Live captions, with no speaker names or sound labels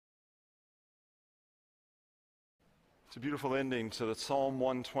It's a beautiful ending to the Psalm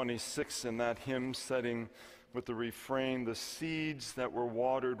 126 in that hymn setting with the refrain, "The seeds that were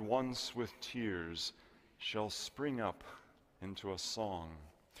watered once with tears shall spring up into a song."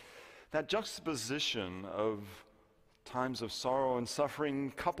 That juxtaposition of times of sorrow and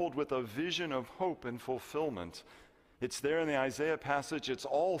suffering coupled with a vision of hope and fulfillment, it's there in the Isaiah passage, it's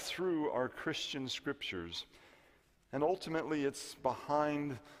all through our Christian scriptures. And ultimately, it's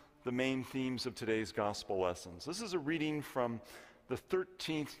behind the main themes of today's gospel lessons. This is a reading from the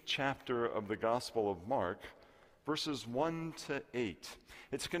 13th chapter of the Gospel of Mark, verses 1 to 8.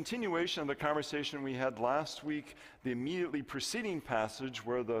 It's a continuation of the conversation we had last week, the immediately preceding passage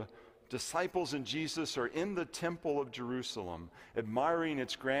where the disciples and Jesus are in the temple of Jerusalem, admiring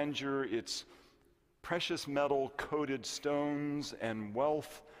its grandeur, its precious metal-coated stones and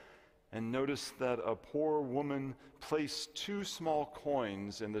wealth, and notice that a poor woman placed 2 small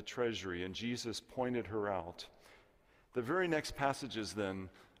coins in the treasury, and Jesus pointed her out. The very next passages then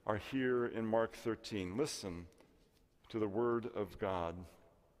are here in Mark 13. Listen to the word of God.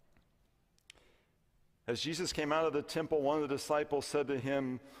 As Jesus came out of the temple, one of the disciples said to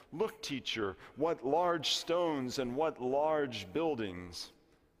him, "Look, teacher, what large stones and what large buildings."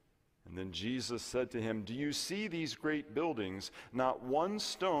 And then Jesus said to him, "Do you see these great buildings? Not one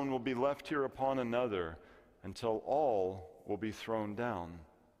stone will be left here upon another until all will be thrown down."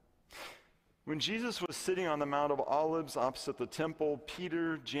 When Jesus was sitting on the Mount of Olives opposite the temple,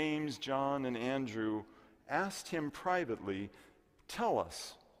 Peter, James, John, and Andrew asked him privately, "Tell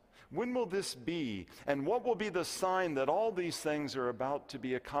us, when will this be? And what will be the sign that all these things are about to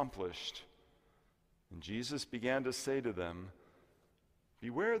be accomplished?" And Jesus began to say to them,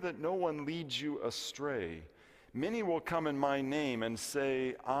 "Beware that no one leads you astray. Many will come in my name and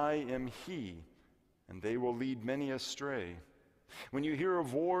say, 'I am he,' and they will lead many astray. When you hear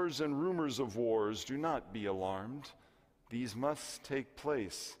of wars and rumors of wars, do not be alarmed. These must take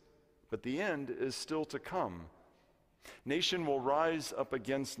place, but the end is still to come. Nation will rise up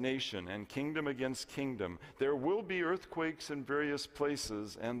against nation, and kingdom against kingdom. There will be earthquakes in various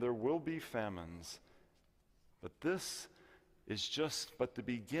places, and there will be famines. But this is just but the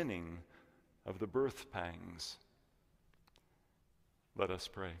beginning of the birth pangs." Let us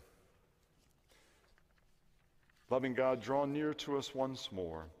pray. Loving God, draw near to us once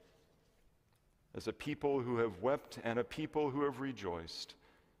more as a people who have wept and a people who have rejoiced.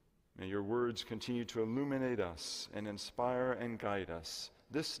 May your words continue to illuminate us and inspire and guide us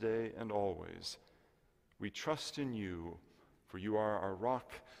this day and always. We trust in you, for you are our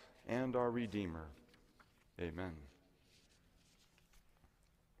rock and our Redeemer. Amen.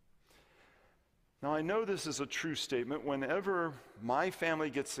 Now, I know this is a true statement. Whenever my family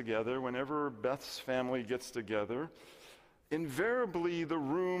gets together, whenever Beth's family gets together, invariably the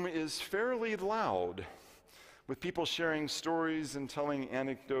room is fairly loud, with people sharing stories and telling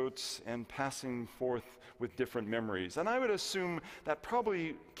anecdotes and passing forth with different memories. And I would assume that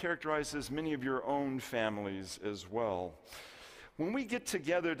probably characterizes many of your own families as well. When we get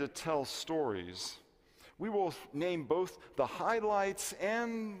together to tell stories, we will name both the highlights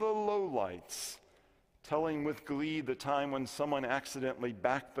and the lowlights, telling with glee the time when someone accidentally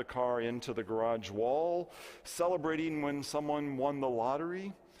backed the car into the garage wall, celebrating when someone won the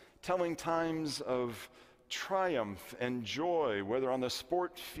lottery, telling times of triumph and joy, whether on the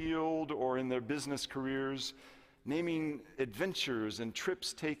sport field or in their business careers, naming adventures and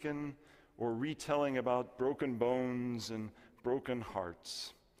trips taken, or retelling about broken bones and broken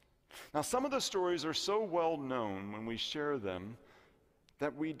hearts. Now, some of the stories are so well known when we share them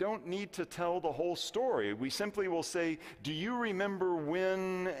that we don't need to tell the whole story. We simply will say, "Do you remember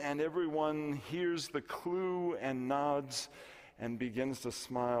when?" And everyone hears the clue and nods and begins to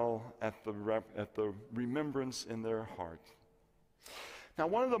smile at the remembrance in their heart. Now,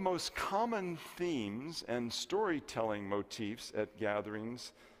 one of the most common themes and storytelling motifs at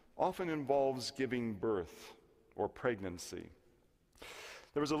gatherings often involves giving birth or pregnancy.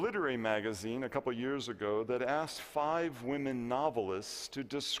 There was a literary magazine a couple years ago that asked 5 women novelists to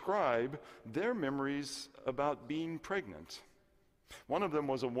describe their memories about being pregnant. One of them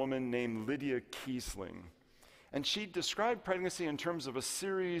was a woman named Lydia Kiesling, and she described pregnancy in terms of a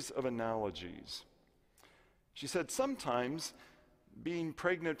series of analogies. She said, "Sometimes being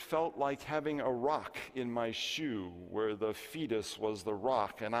pregnant felt like having a rock in my shoe, where the fetus was the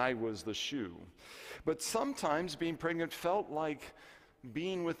rock and I was the shoe. But sometimes being pregnant felt like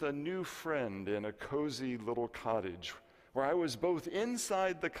being with a new friend in a cozy little cottage, where I was both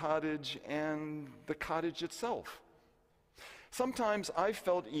inside the cottage and the cottage itself. Sometimes I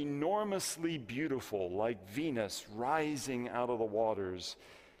felt enormously beautiful, like Venus rising out of the waters.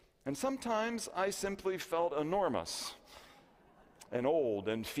 And sometimes I simply felt enormous and old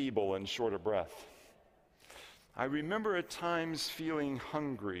and feeble and short of breath. I remember at times feeling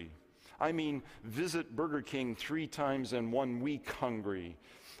hungry. I mean, visit Burger King 3 times in 1 week hungry.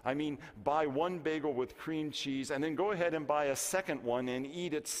 I mean, buy 1 bagel with cream cheese and then go ahead and buy a second one and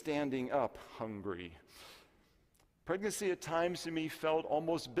eat it standing up hungry. Pregnancy at times to me felt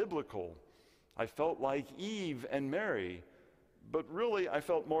almost biblical. I felt like Eve and Mary, but really I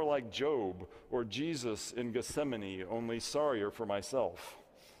felt more like Job or Jesus in Gethsemane, only sorrier for myself.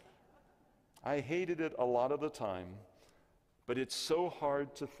 I hated it a lot of the time, but it's so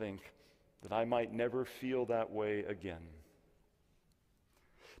hard to think that I might never feel that way again.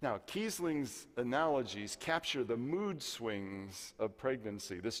 Now, Kiesling's analogies capture the mood swings of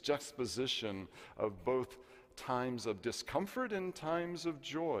pregnancy, this juxtaposition of both times of discomfort and times of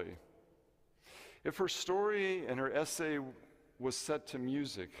joy. If her story and her essay was set to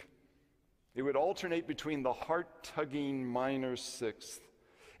music, it would alternate between the heart-tugging minor sixth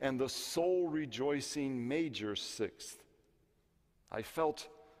and the soul-rejoicing major sixth. I felt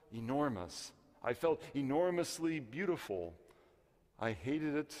enormous. I felt enormously beautiful. I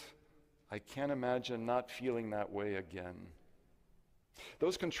hated it. I can't imagine not feeling that way again.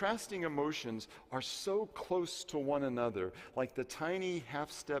 Those contrasting emotions are so close to one another, like the tiny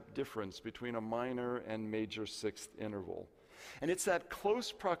half-step difference between a minor and major sixth interval. And it's that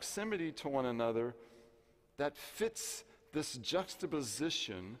close proximity to one another that fits this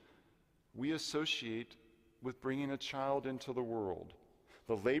juxtaposition we associate with bringing a child into the world.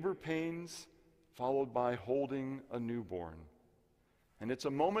 The labor pains followed by holding a newborn. And it's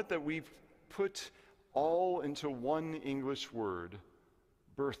a moment that we've put all into one English word,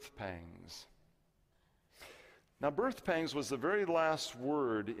 birthpangs. Now, birthpangs was the very last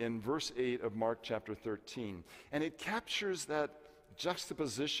word in verse 8 of Mark chapter 13, and it captures that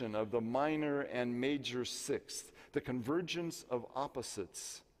juxtaposition of the minor and major sixth, the convergence of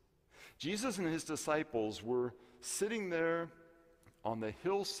opposites. Jesus and his disciples were sitting there on the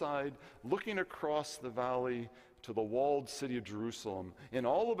hillside, looking across the valley to the walled city of Jerusalem in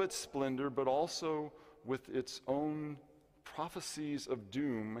all of its splendor, but also with its own prophecies of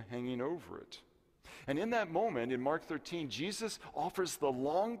doom hanging over it. And in that moment, in Mark 13, Jesus offers the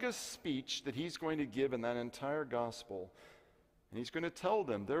longest speech that he's going to give in that entire gospel. And he's going to tell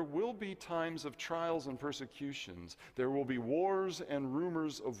them there will be times of trials and persecutions. There will be wars and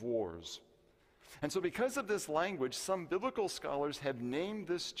rumors of wars. And so because of this language, some biblical scholars have named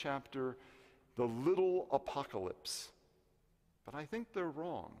this chapter the little apocalypse. But I think they're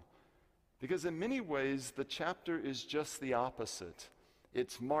wrong, because in many ways the chapter is just the opposite.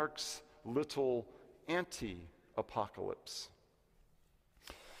 It's Mark's little anti-apocalypse.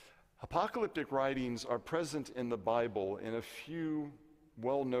 Apocalyptic writings are present in the Bible in a few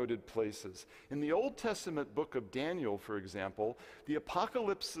well-noted places. In the Old Testament book of Daniel, for example, the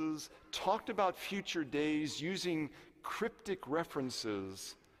apocalypses talked about future days using cryptic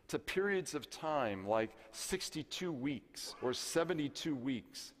references to periods of time like 62 weeks or 72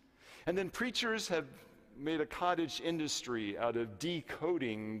 weeks. And then preachers have made a cottage industry out of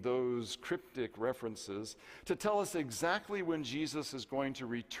decoding those cryptic references to tell us exactly when Jesus is going to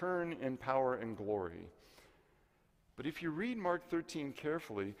return in power and glory. But if you read Mark 13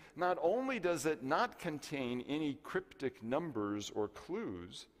 carefully, not only does it not contain any cryptic numbers or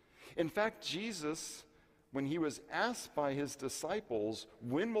clues, in fact, Jesus, when he was asked by his disciples,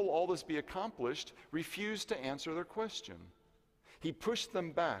 when will all this be accomplished, refused to answer their question. He pushed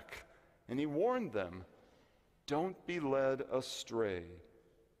them back and he warned them, don't be led astray,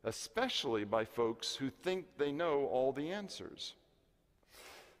 especially by folks who think they know all the answers.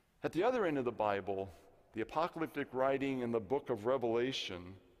 At the other end of the Bible, the apocalyptic writing in the book of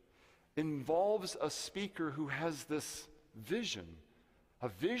Revelation involves a speaker who has this vision, a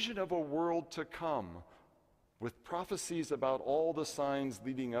vision of a world to come, with prophecies about all the signs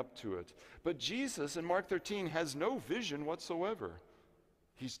leading up to it. But Jesus in Mark 13 has no vision whatsoever.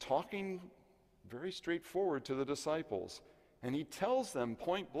 He's talking very straightforward to the disciples, and he tells them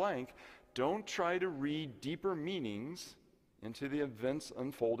point blank, don't try to read deeper meanings into the events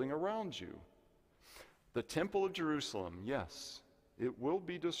unfolding around you. The temple of Jerusalem, yes, it will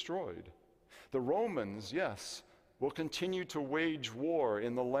be destroyed. The Romans, yes, will continue to wage war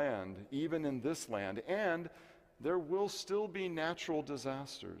in the land, even in this land, and there will still be natural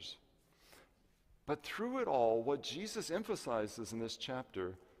disasters. But through it all, what Jesus emphasizes in this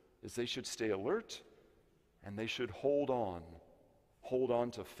chapter is they should stay alert and they should hold on. Hold on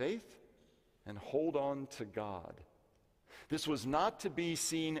to faith and hold on to God. This was not to be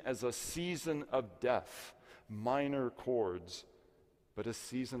seen as a season of death, minor chords, but a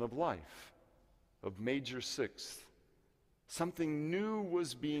season of life, of major sixth. Something new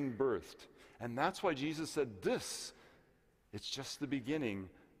was being birthed. And that's why Jesus said, it's just the beginning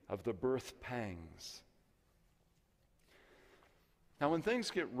of the birth pangs. Now, when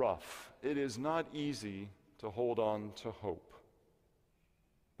things get rough, it is not easy to hold on to hope.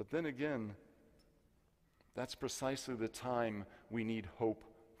 But then again, that's precisely the time we need hope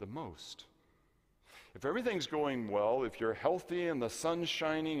the most. If everything's going well, if you're healthy and the sun's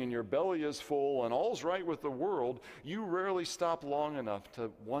shining and your belly is full and all's right with the world, you rarely stop long enough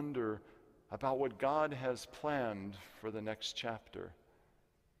to wonder about what God has planned for the next chapter.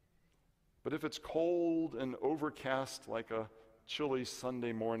 But if it's cold and overcast like a chilly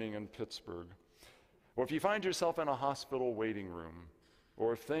Sunday morning in Pittsburgh, or if you find yourself in a hospital waiting room,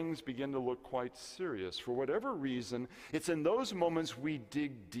 or if things begin to look quite serious, for whatever reason, it's in those moments we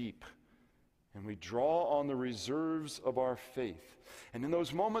dig deep and we draw on the reserves of our faith. And in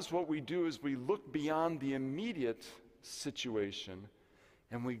those moments, what we do is we look beyond the immediate situation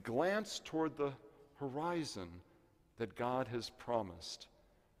and we glance toward the horizon that God has promised.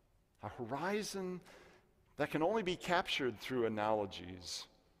 A horizon that can only be captured through analogies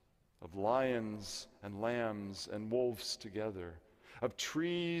of lions and lambs and wolves together, of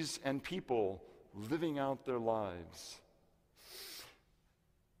trees and people living out their lives.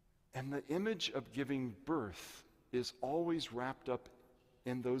 And the image of giving birth is always wrapped up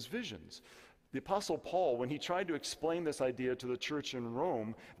in those visions. The Apostle Paul, when he tried to explain this idea to the church in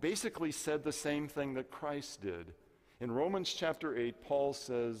Rome, basically said the same thing that Christ did. In Romans chapter 8, Paul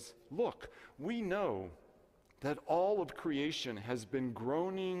says, "Look, we know that all of creation has been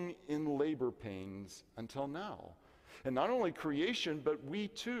groaning in labor pains until now." And not only creation, but we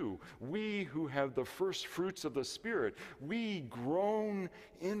too, we who have the first fruits of the Spirit, we groan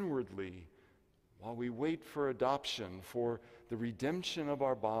inwardly while we wait for adoption, for the redemption of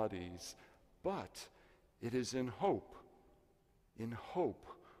our bodies. But it is in hope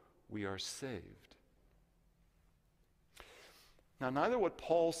we are saved. Now, neither what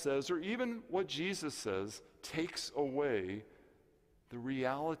Paul says or even what Jesus says takes away the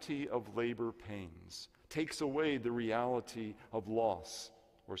reality of labor pains, takes away the reality of loss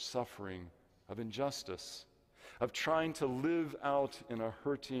or suffering, of injustice, of trying to live out in a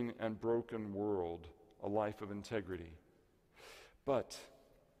hurting and broken world a life of integrity. But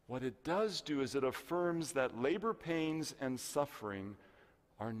what it does do is it affirms that labor pains and suffering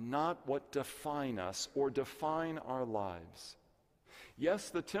are not what define us or define our lives. Yes,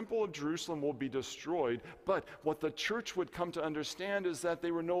 the temple of Jerusalem will be destroyed, but what the church would come to understand is that they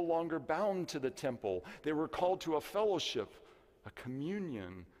were no longer bound to the temple. They were called to a fellowship, a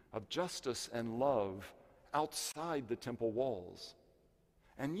communion of justice and love outside the temple walls.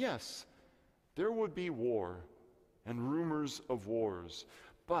 And yes, there would be war and rumors of wars,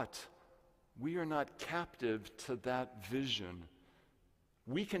 but we are not captive to that vision.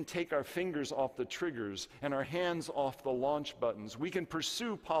 We can take our fingers off the triggers and our hands off the launch buttons. We can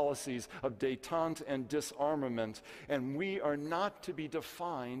pursue policies of détente and disarmament, and we are not to be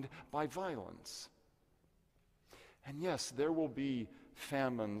defined by violence. And yes, there will be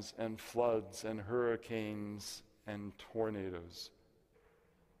famines and floods and hurricanes and tornadoes.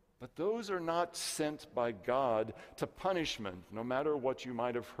 But those are not sent by God to punishment, no matter what you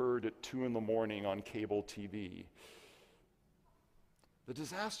might have heard at 2 a.m. on cable TV. The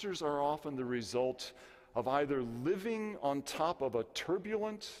disasters are often the result of either living on top of a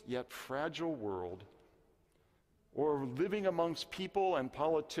turbulent yet fragile world, or living amongst people and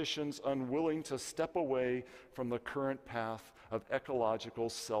politicians unwilling to step away from the current path of ecological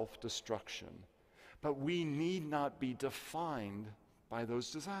self-destruction. But we need not be defined by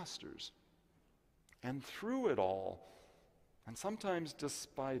those disasters. And through it all, and sometimes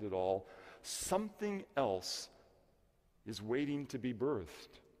despite it all, something else is waiting to be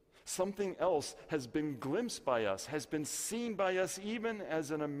birthed. Something else has been glimpsed by us, has been seen by us even as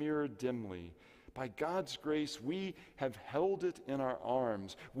in a mirror dimly. By God's grace, we have held it in our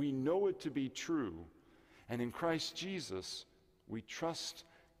arms. We know it to be true. And in Christ Jesus, we trust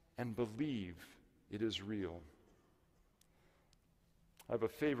and believe it is real. I have a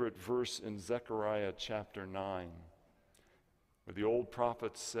favorite verse in Zechariah chapter 9, where the old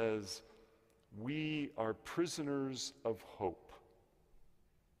prophet says, "We are prisoners of hope.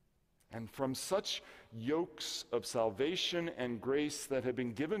 And from such yokes of salvation and grace that have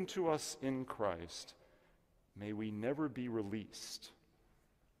been given to us in Christ, may we never be released."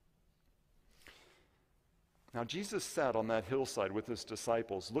 Now, Jesus sat on that hillside with his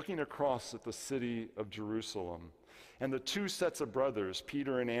disciples, looking across at the city of Jerusalem. And the two sets of brothers,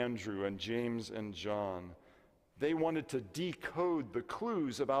 Peter and Andrew and James and John, They wanted to decode the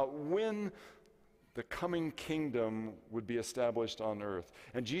clues about when the coming kingdom would be established on earth.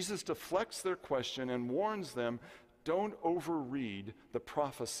 And Jesus deflects their question and warns them, don't overread the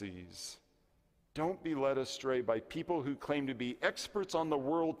prophecies. Don't be led astray by people who claim to be experts on the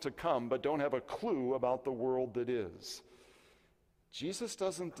world to come, but don't have a clue about the world that is. Jesus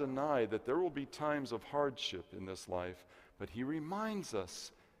doesn't deny that there will be times of hardship in this life, but he reminds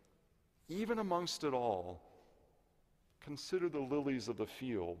us, even amongst it all, consider the lilies of the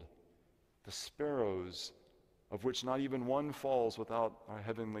field, the sparrows, of which not even one falls without our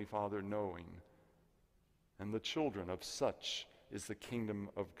Heavenly Father knowing. And the children of such is the kingdom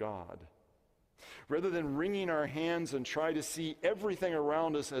of God. Rather than wringing our hands and try to see everything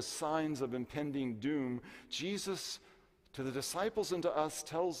around us as signs of impending doom, Jesus, to the disciples and to us,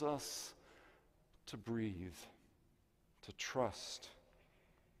 tells us to breathe, to trust,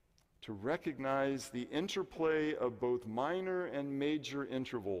 to recognize the interplay of both minor and major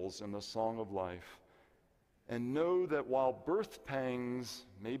intervals in the song of life, and know that while birth pangs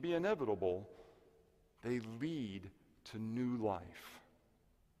may be inevitable, they lead to new life.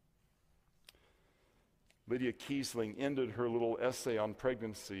 Lydia Kiesling ended her little essay on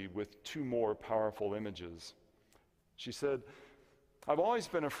pregnancy with two more powerful images. She said, I've always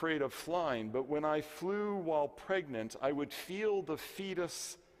been afraid of flying, but when I flew while pregnant, I would feel the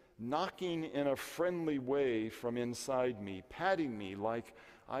fetus knocking in a friendly way from inside me, patting me like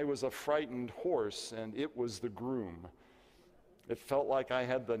I was a frightened horse and it was the groom. It felt like I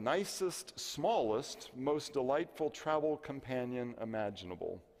had the nicest, smallest, most delightful travel companion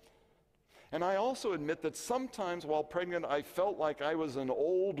imaginable. And I also admit that sometimes while pregnant, I felt like I was an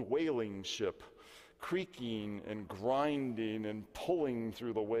old whaling ship, creaking and grinding and pulling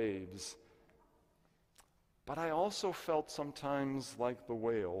through the waves. But I also felt sometimes like the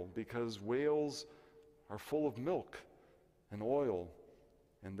whale, because whales are full of milk and oil,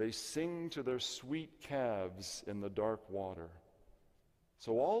 and they sing to their sweet calves in the dark water.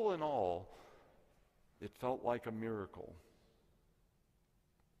 So all in all, it felt like a miracle.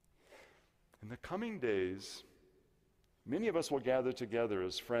 In the coming days, many of us will gather together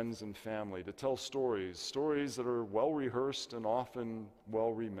as friends and family to tell stories that are well rehearsed and often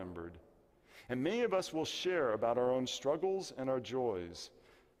well remembered. And many of us will share about our own struggles and our joys,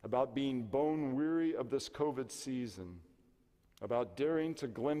 about being bone weary of this COVID season, about daring to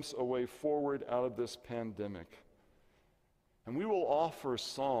glimpse a way forward out of this pandemic. And we will offer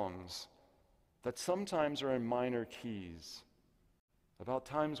songs that sometimes are in minor keys, about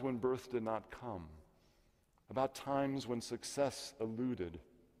times when birth did not come, about times when success eluded.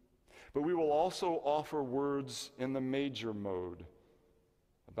 But we will also offer words in the major mode,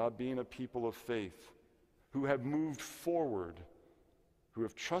 about being a people of faith, who have moved forward, who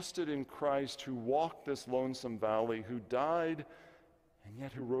have trusted in Christ, who walked this lonesome valley, who died, and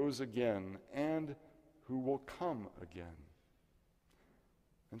yet who rose again, and who will come again.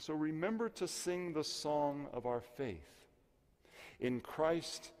 And so remember to sing the song of our faith. In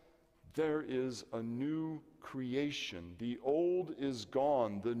Christ, there is a new creation. The old is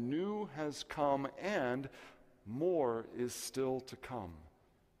gone, the new has come, and more is still to come.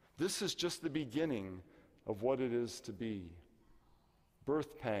 This is just the beginning of what it is to be.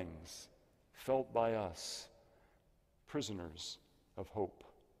 Birth pangs felt by us, prisoners of hope.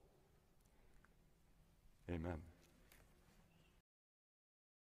 Amen.